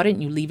pray about it,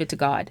 and you leave it to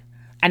God.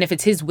 And if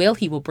it's his will,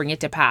 he will bring it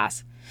to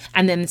pass.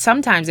 And then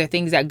sometimes there are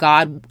things that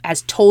God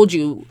has told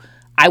you,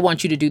 I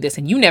want you to do this,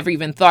 and you never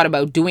even thought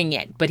about doing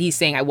it, but he's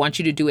saying, I want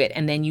you to do it.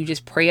 And then you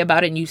just pray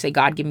about it and you say,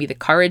 God, give me the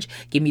courage,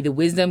 give me the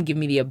wisdom, give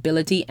me the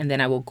ability, and then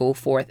I will go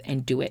forth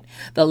and do it.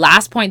 The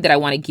last point that I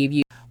want to give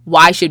you,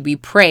 why should we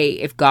pray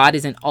if God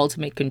is in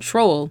ultimate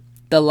control?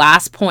 The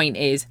last point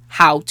is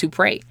how to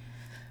pray.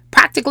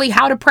 Practically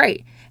how to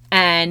pray.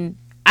 And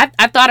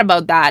I've thought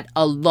about that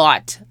a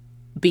lot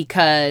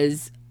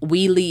because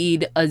we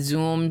lead a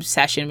Zoom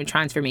session with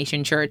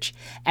Transformation Church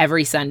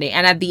every Sunday.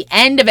 And at the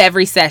end of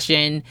every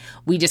session,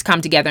 we just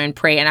come together and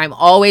pray. And I'm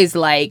always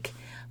like,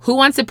 who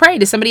wants to pray?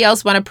 Does somebody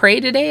else want to pray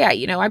today?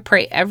 I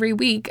pray every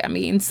week. I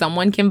mean,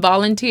 someone can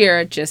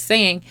volunteer, just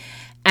saying.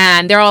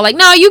 And they're all like,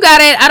 no, you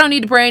got it. I don't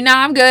need to pray. No,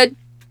 I'm good.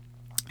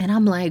 And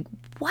I'm like,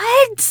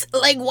 what?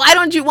 Like, why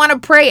don't you want to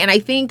pray? And I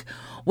think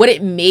what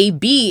it may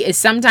be is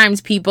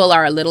sometimes people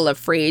are a little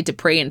afraid to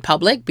pray in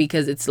public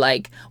because it's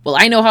like, well,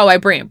 I know how I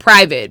pray in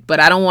private, but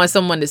I don't want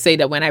someone to say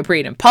that when I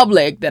prayed in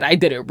public that I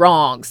did it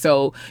wrong.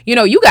 So,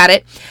 you got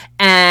it.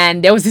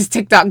 And there was this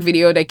TikTok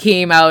video that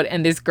came out,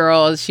 and this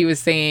girl, she was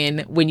saying,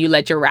 when you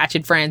let your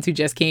ratchet friends who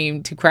just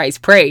came to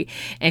Christ pray.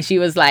 And she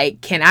was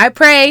like, can I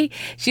pray?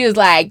 She was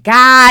like,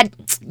 God,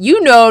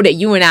 you know that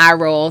you and I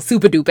roll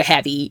super duper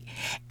heavy.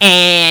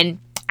 And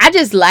I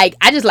just like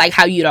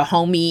how you the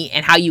homie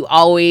and how you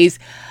always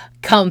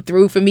come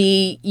through for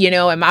me,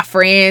 and my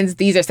friends,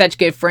 these are such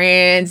good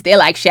friends. They're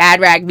like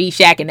Shadrach,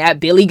 Meshach, and that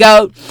Billy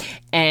Goat.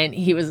 And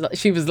she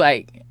was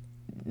like,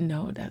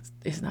 no,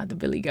 it's not the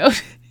Billy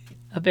Goat.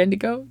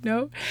 Abednego,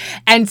 no.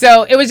 And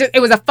so it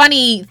was a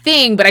funny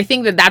thing, but I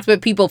think that's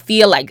what people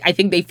feel like. I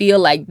think they feel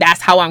like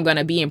that's how I'm going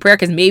to be in prayer,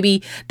 because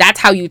maybe that's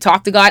how you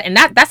talk to God. And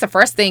that's the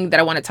first thing that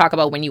I want to talk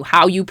about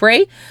how you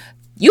pray.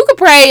 You could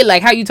pray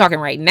like how you talking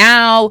right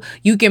now.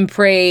 You can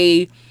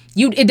pray.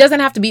 It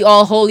doesn't have to be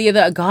all holy.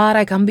 God,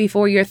 I come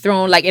before your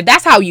throne. Like, if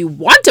that's how you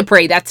want to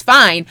pray, that's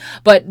fine.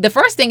 But the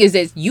first thing is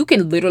this: you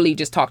can literally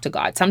just talk to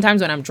God.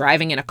 Sometimes when I'm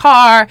driving in a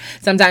car,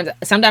 sometimes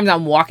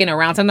I'm walking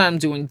around, sometimes I'm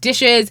doing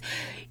dishes.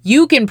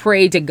 You can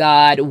pray to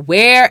God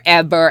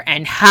wherever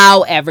and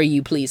however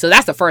you please. So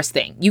that's the first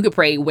thing. You could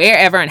pray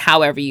wherever and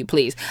however you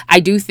please.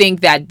 I do think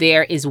that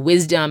there is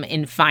wisdom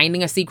in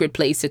finding a secret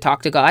place to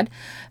talk to God.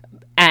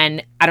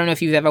 And I don't know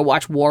if you've ever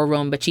watched War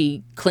Room, but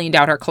she cleaned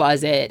out her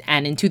closet.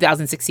 And in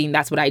 2016,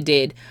 that's what I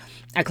did.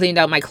 I cleaned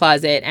out my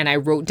closet and I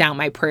wrote down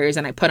my prayers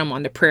and I put them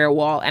on the prayer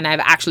wall. And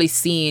I've actually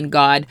seen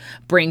God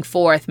bring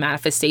forth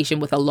manifestation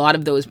with a lot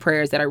of those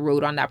prayers that I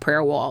wrote on that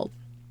prayer wall.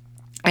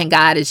 And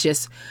God is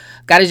just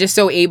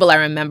so able. I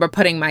remember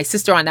putting my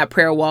sister on that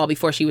prayer wall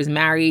before she was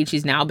married.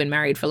 She's now been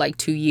married for like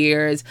 2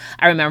 years.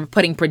 I remember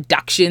putting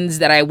productions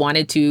that I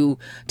wanted to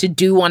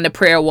do on the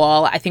prayer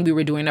wall. I think we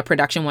were doing a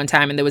production one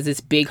time and there was this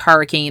big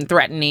hurricane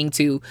threatening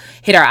to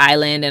hit our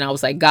island. And I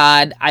was like,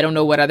 God, I don't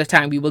know what other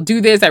time we will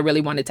do this. I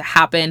really want it to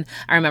happen.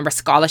 I remember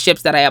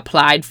scholarships that I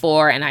applied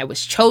for and I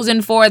was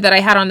chosen for that I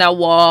had on that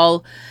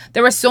wall.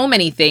 There were so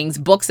many things,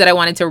 books that I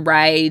wanted to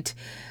write,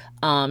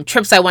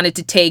 trips I wanted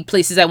to take,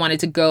 places I wanted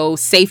to go,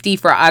 safety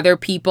for other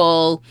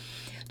people,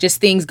 just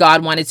things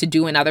God wanted to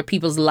do in other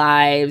people's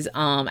lives.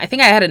 I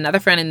think I had another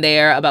friend in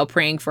there about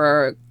praying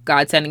for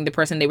God sending the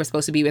person they were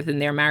supposed to be with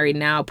and they're married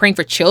now. Praying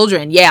for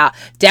children. Yeah,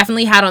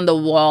 definitely had on the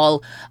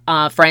wall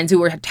friends who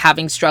were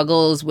having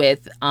struggles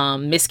with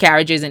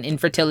miscarriages and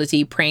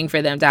infertility, praying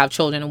for them to have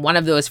children. And one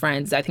of those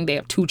friends, I think they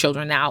have 2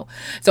 children now.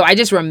 So I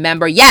just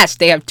remember, yes,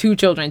 they have 2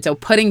 children. So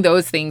putting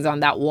those things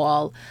on that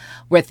wall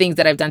were things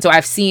that I've done. So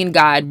I've seen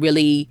God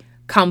really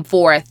come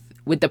forth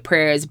with the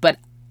prayers, but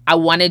I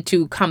wanted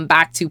to come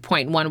back to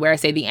point 1 where I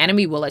say the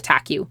enemy will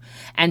attack you.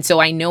 And so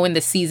I know in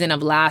the season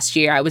of last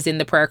year, I was in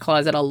the prayer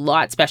closet a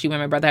lot, especially when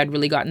my brother had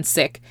really gotten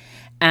sick.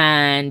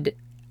 And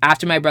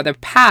after my brother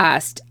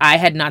passed, I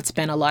had not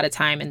spent a lot of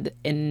time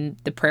in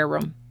the prayer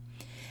room.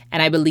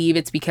 And I believe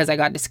it's because I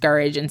got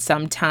discouraged. And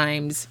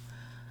sometimes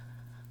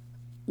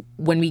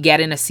when we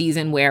get in a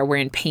season where we're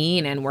in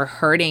pain and we're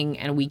hurting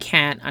and we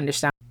can't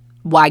understand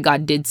why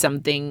God did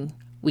something,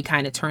 we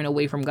kind of turn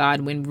away from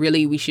God when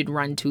really we should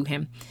run to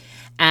him.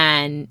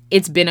 And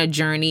it's been a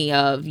journey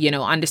of,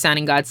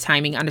 understanding God's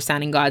timing,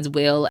 understanding God's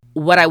will.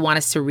 What I want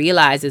us to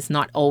realize is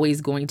not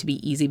always going to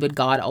be easy, but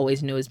God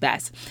always knows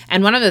best.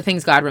 And one of the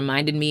things God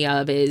reminded me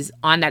of is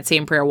on that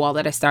same prayer wall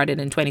that I started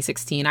in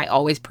 2016, I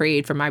always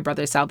prayed for my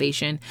brother's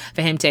salvation,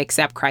 for him to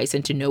accept Christ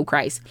and to know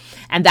Christ.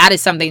 And that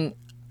is something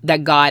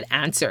that God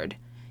answered.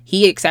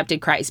 He accepted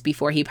Christ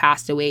before he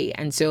passed away.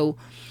 And so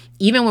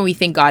even when we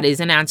think God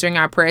isn't answering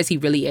our prayers, he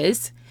really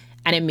is.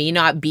 And it may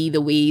not be the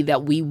way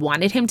that we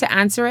wanted him to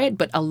answer it,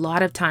 but a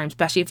lot of times,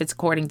 especially if it's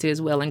according to his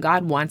will, and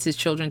God wants his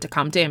children to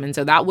come to him. And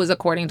so that was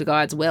according to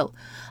God's will.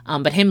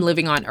 But him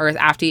living on earth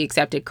after he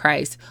accepted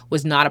Christ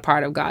was not a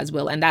part of God's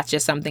will. And that's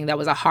just something that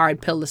was a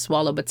hard pill to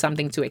swallow, but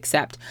something to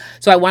accept.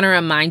 So I want to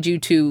remind you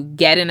to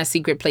get in a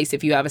secret place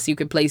if you have a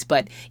secret place.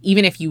 But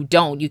even if you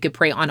don't, you could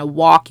pray on a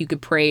walk. You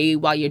could pray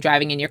while you're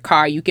driving in your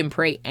car. You can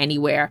pray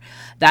anywhere.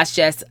 That's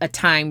just a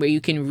time where you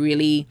can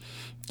really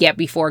get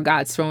before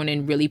God's throne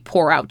and really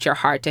pour out your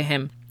heart to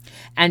him.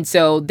 And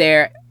so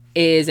there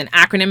is an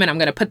acronym, and I'm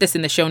going to put this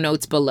in the show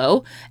notes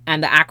below.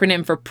 And the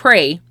acronym for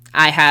pray,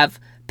 I have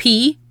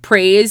P,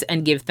 praise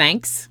and give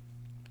thanks.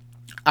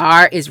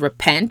 R is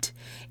repent.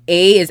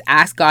 A is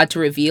ask God to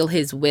reveal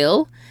his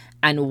will.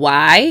 And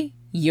Y,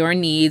 your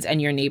needs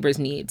and your neighbor's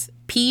needs.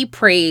 P,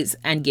 praise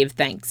and give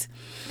thanks.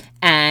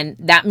 And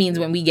that means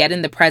when we get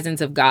in the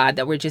presence of God,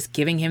 that we're just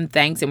giving him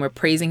thanks and we're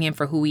praising him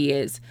for who he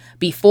is.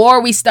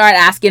 Before we start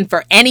asking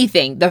for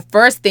anything, the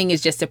first thing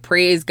is just to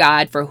praise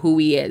God for who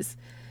he is.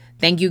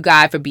 Thank you,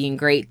 God, for being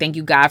great. Thank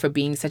you, God, for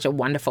being such a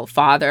wonderful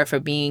father, for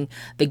being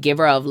the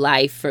giver of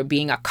life, for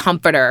being a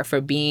comforter,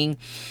 for being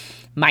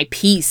my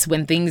peace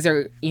when things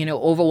are,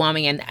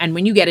 overwhelming. And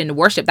when you get into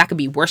worship, that could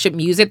be worship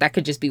music. That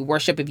could just be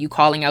worship if you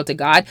calling out to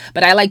God.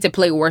 But I like to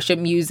play worship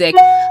music.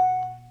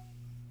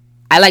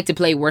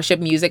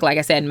 Like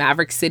I said,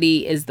 Maverick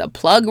City is the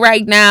plug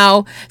right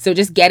now. So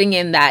just getting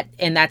in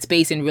that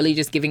space and really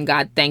just giving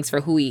God thanks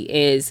for who he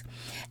is.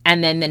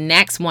 And then the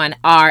next one,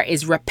 R,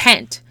 is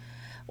repent.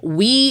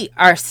 We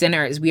are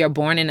sinners. We are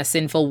born in a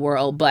sinful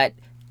world. But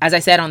as I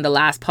said on the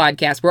last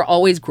podcast, we're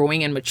always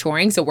growing and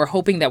maturing. So we're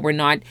hoping that we're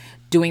not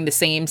doing the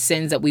same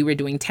sins that we were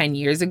doing 10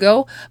 years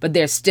ago, but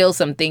there's still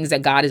some things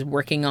that God is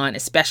working on,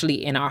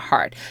 especially in our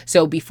heart.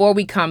 So before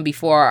we come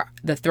before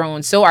the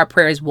throne, so our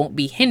prayers won't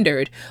be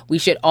hindered, we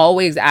should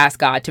always ask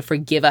God to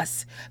forgive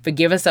us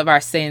of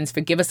our sins,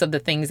 forgive us of the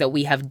things that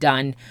we have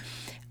done,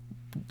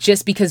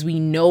 just because we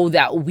know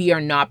that we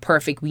are not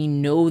perfect. We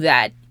know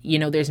that,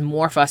 there's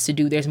more for us to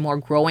do. There's more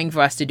growing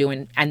for us to do.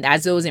 And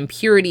as those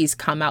impurities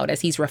come out,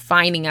 as he's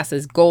refining us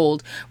as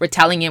gold, we're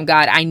telling him,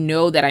 God, I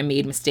know that I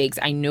made mistakes.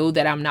 I know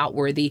that I'm not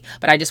worthy,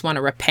 but I just want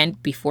to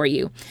repent before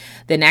you.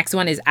 The next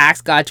one is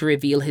ask God to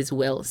reveal his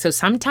will. So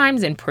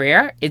sometimes in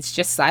prayer, it's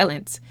just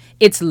silence.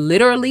 It's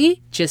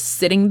literally just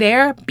sitting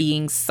there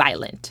being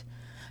silent.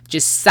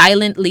 Just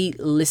silently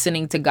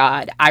listening to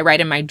God. I write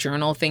in my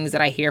journal things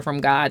that I hear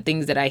from God,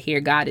 things that I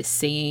hear God is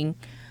saying.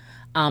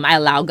 I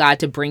allow God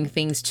to bring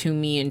things to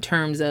me in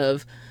terms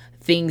of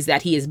things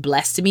that he has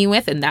blessed me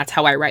with. And that's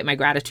how I write my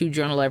gratitude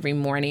journal every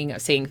morning,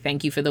 saying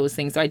thank you for those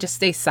things. So I just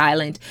stay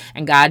silent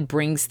and God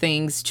brings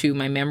things to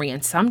my memory.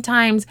 And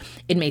sometimes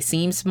it may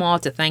seem small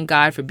to thank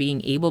God for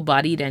being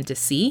able-bodied and to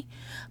see,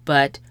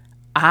 but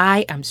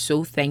I am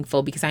so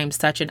thankful because I am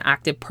such an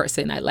active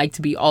person. I like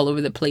to be all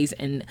over the place,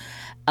 and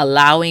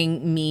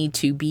allowing me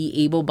to be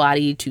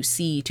able-bodied, to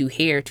see, to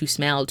hear, to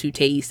smell, to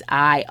taste.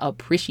 I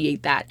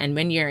appreciate that. And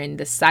when you're in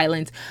the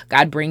silence,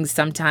 God brings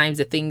sometimes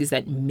the things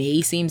that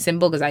may seem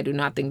simple, because I do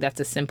not think that's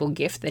a simple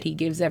gift that he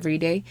gives every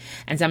day.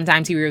 And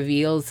sometimes he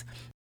reveals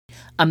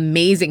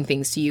amazing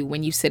things to you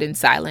when you sit in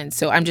silence.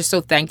 So I'm just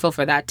so thankful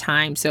for that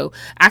time. So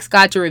ask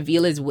God to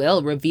reveal his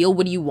will, reveal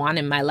what you want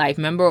in my life.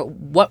 Remember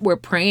what we're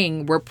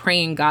praying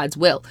God's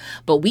will,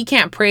 but we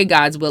can't pray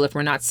God's will if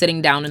we're not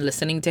sitting down and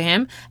listening to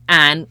him.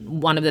 And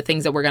one of the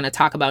things that we're going to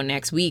talk about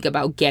next week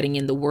about getting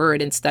in the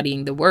word and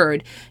studying the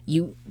word,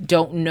 you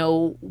don't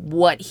know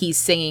what he's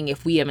saying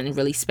if we haven't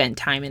really spent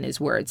time in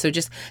his word. So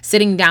just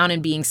sitting down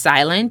and being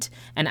silent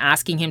and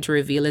asking him to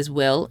reveal his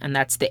will. And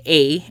that's the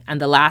A. And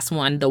the last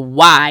one, the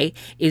Y,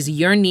 is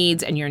your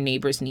needs and your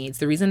neighbor's needs.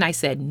 The reason I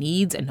said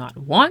needs and not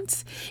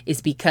wants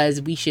is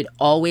because we should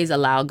always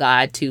allow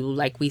God to,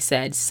 like we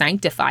said,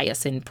 sanctify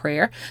us in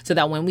prayer, so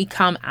that when we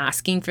come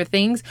asking for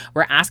things,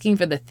 we're asking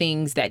for the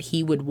things that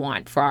he would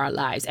want for our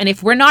lives. And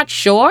if we're not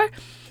sure,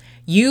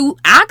 you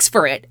ask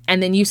for it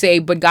and then you say,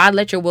 but God,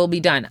 let your will be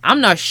done. I'm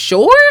not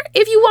sure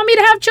if you want me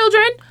to have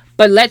children,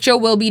 but let your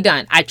will be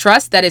done. I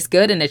trust that it's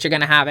good and that you're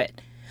going to have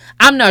it.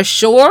 I'm not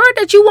sure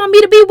that you want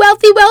me to be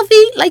wealthy,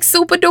 like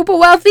super duper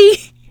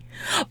wealthy.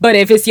 But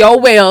if it's your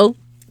will,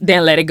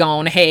 then let it go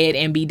on ahead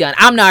and be done.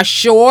 I'm not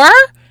sure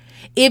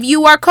if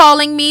you are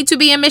calling me to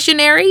be a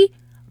missionary,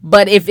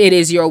 but if it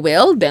is your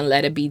will, then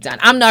let it be done.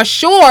 I'm not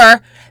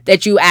sure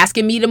that you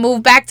asking me to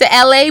move back to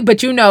LA,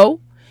 but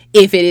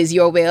if it is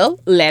your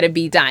will, let it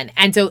be done.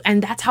 And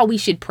that's how we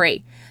should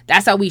pray.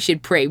 That's how we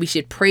should pray. We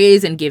should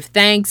praise and give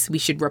thanks. We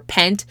should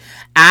repent,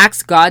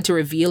 ask God to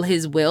reveal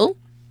his will.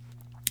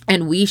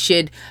 And we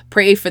should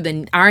pray for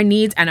our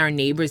needs and our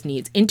neighbors'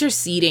 needs,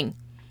 interceding,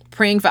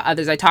 praying for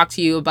others. I talked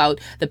to you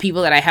about the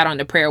people that I had on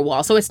the prayer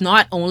wall. So it's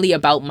not only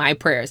about my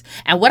prayers.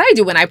 And what I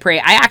do when I pray,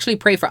 I actually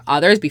pray for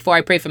others before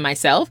I pray for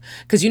myself.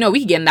 Because, we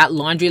can get in that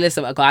laundry list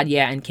of, God,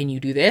 yeah, and can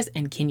you do this?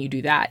 And can you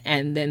do that?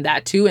 And then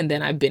that too. And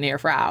then I've been here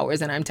for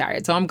hours and I'm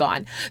tired, so I'm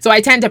gone. So I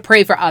tend to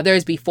pray for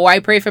others before I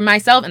pray for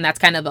myself. And that's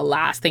kind of the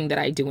last thing that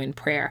I do in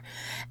prayer.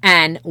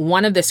 And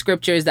one of the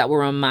scriptures that will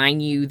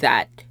remind you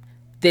that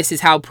this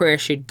is how prayer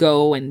should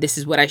go and this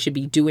is what I should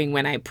be doing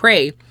when I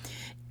pray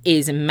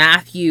is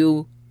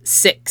Matthew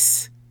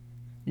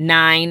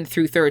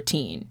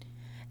 6:9-13.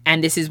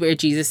 And this is where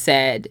Jesus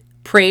said,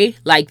 pray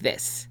like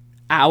this: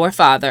 Our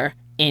Father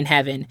in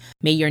heaven,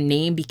 may your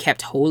name be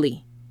kept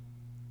holy.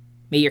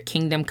 May your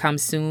kingdom come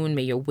soon.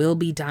 May your will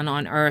be done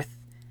on earth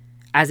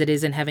as it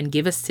is in heaven.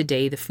 Give us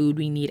today the food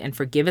we need and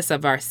forgive us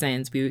of our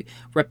sins,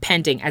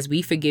 repenting as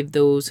we forgive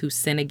those who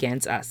sin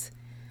against us.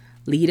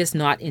 Lead us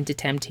not into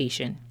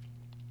temptation,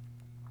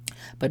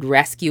 but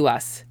rescue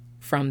us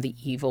from the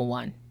evil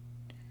one.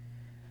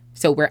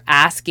 So we're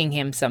asking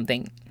him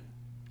something.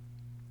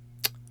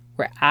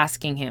 We're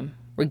asking him.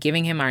 We're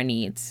giving him our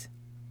needs.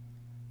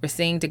 We're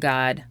saying to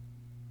God,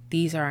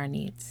 these are our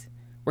needs.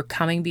 We're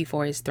coming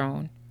before his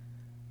throne.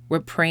 We're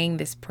praying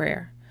this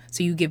prayer.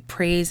 So you give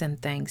praise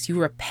and thanks. You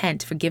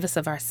repent. Forgive us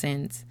of our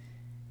sins.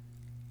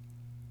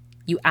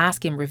 You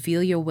ask him,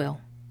 reveal your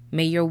will.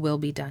 May your will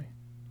be done.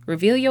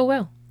 Reveal your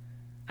will.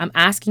 I'm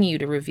asking you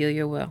to reveal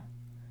your will.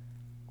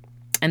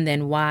 And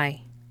then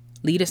why?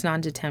 Lead us not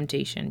into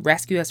temptation.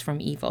 Rescue us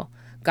from evil.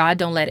 God,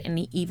 don't let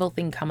any evil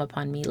thing come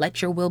upon me. Let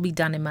your will be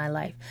done in my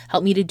life.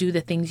 Help me to do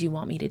the things you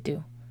want me to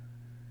do.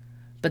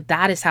 But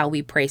that is how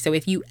we pray. So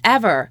if you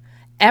ever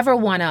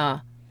want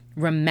to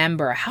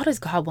remember, how does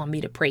God want me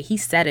to pray? He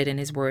said it in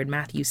his word,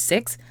 Matthew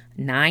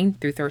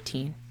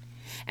 6:9-13.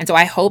 And so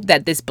I hope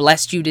that this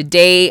blessed you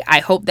today. I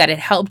hope that it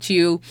helped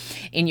you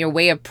in your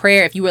way of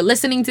prayer. If you were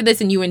listening to this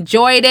and you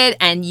enjoyed it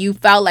and you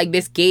felt like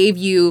this gave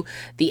you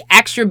the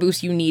extra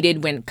boost you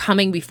needed when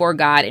coming before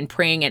God and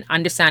praying and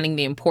understanding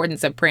the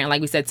importance of prayer. And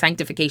like we said,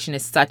 sanctification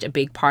is such a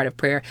big part of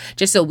prayer.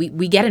 Just so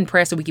we get in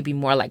prayer so we could be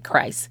more like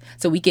Christ.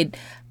 So we could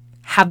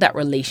have that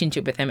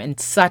relationship with him, and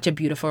such a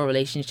beautiful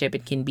relationship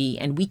it can be.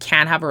 And we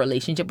can't have a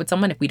relationship with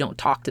someone if we don't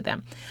talk to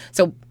them.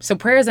 So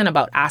prayer isn't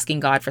about asking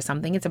God for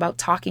something. It's about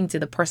talking to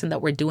the person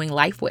that we're doing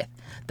life with,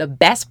 the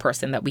best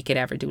person that we could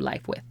ever do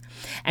life with.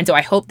 And so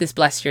I hope this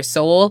blessed your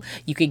soul.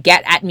 You could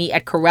get at me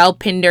at Corel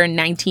Pinder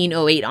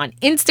 1908 on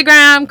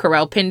Instagram.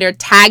 Corel Pinder,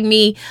 tag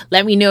me.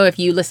 Let me know if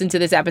you listened to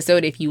this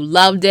episode, if you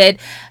loved it.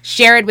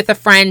 Share it with a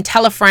friend.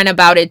 Tell a friend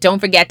about it. Don't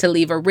forget to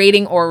leave a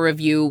rating or a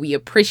review. We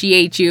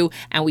appreciate you,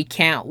 and we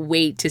can't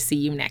wait to see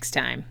you next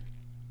time.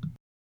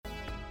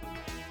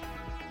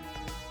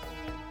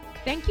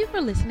 Thank you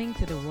for listening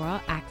to the Royal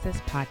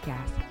Access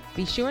Podcast.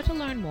 Be sure to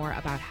learn more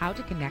about how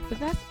to connect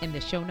with us in the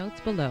show notes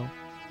below.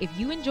 If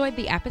you enjoyed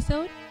the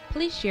episode,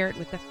 please share it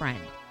with a friend.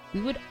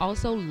 We would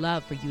also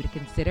love for you to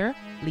consider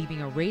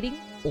leaving a rating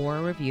or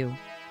a review.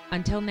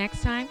 Until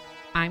next time,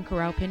 I'm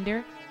Corel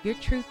Pinder, your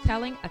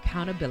truth-telling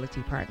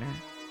accountability partner.